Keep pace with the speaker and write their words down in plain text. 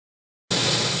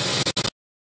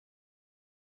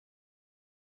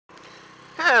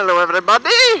Hello everybody!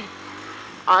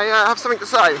 I have something to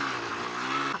say.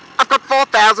 I've got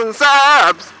 4,000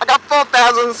 subs! I got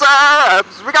 4,000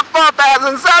 subs! We got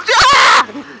 4,000 subs!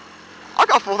 Yeah! I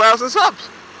got 4,000 subs!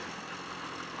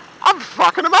 I'm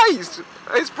fucking amazed!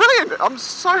 It's brilliant! I'm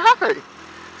so happy!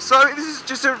 So this is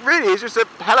just a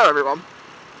hello everyone,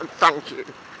 and thank you.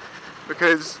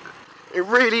 Because it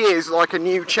really is like a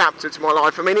new chapter to my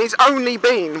life. I mean, it's only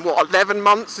been, what, 11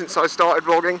 months since I started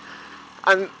vlogging?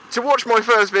 And to watch my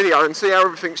first video and see how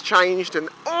everything's changed and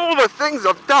all the things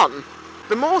I've done,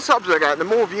 the more subs I get, the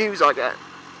more views I get,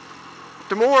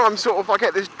 the more I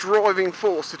get this driving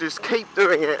force to just keep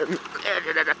doing it and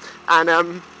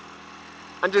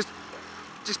just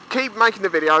keep making the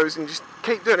videos and just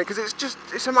keep doing it, because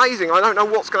it's amazing. I don't know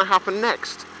what's going to happen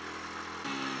next.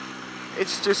 It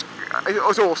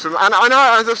was awesome. And I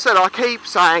know, as I've said, I keep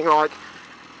saying like,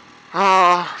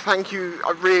 thank you,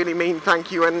 I really mean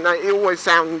thank you, and it always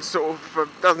sounds sort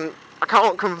of, I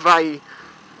can't convey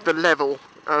the level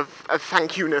of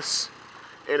thank you-ness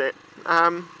in it.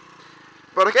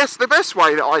 But I guess the best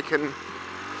way that I can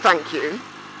thank you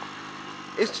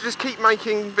is to just keep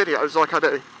making videos like I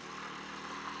do.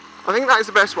 I think that is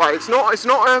the best way. It's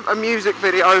not a music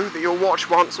video that you'll watch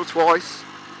once or twice.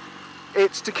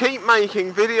 It's to keep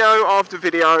making video after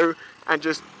video and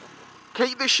just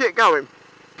keep this shit going.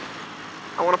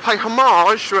 I want to pay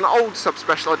homage to an old sub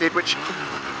special I did, which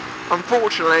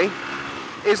unfortunately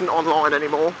isn't online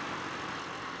anymore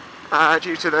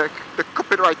due to the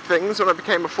copyright things when I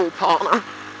became a full partner.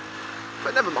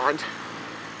 But never mind.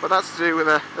 But that's to do with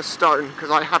a stone, because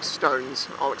I have stones.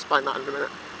 I'll explain that in a minute.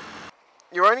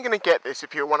 You're only going to get this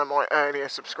if you're one of my earlier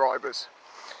subscribers.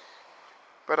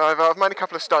 But I've made a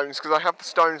couple of stones, because I have the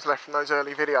stones left from those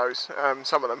early videos,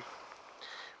 some of them,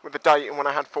 with the date and when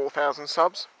I had 4,000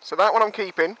 subs. So that one I'm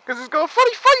keeping, because it's got a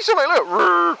funny face on it,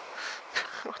 look!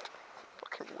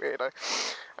 Fucking weirdo.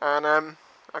 And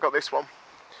I got this one.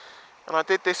 And I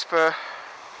did this for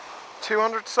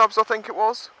 200 subs, I think it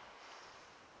was.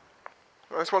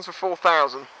 Well, this one's for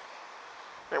 4,000.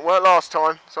 It worked last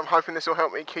time, so I'm hoping this will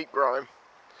help me keep growing.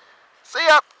 See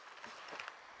ya!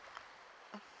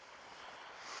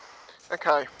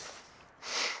 Okay.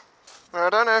 Now, I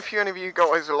don't know if any of you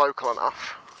guys are local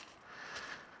enough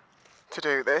to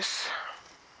do this.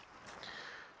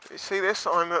 You see this?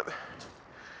 I'm at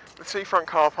the seafront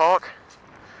car park,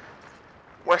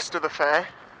 west of the fair.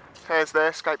 Fair's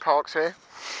there, skate park's here.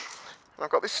 And I've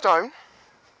got this stone.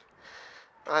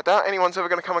 And I doubt anyone's ever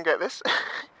going to come and get this.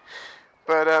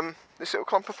 But this little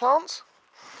clump of plants,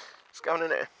 it's going in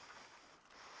here.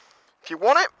 If you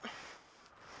want it,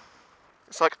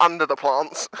 it's like under the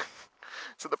plants.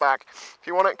 It's at the back. If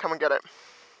you want it, come and get it.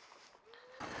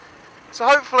 So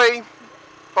hopefully,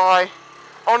 by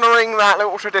honouring that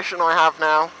little tradition I have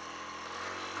now,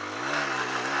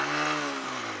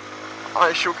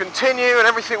 I shall continue and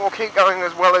everything will keep going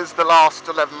as well as the last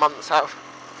 11 months have.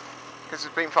 Because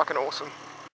it's been fucking awesome.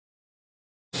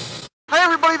 Hey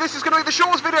everybody, this is going to be the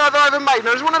shortest video that I've ever made, and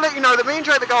I just want to let you know that me and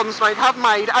Jay the Garden Snake have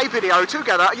made a video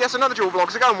together. Yes, another dual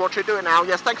vlog, so go and watch it, do it now.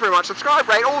 Yes, thank you very much, subscribe,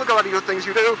 rate, all the bloody good things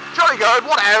you do. Jolly good,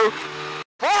 whatever.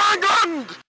 For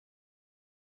England!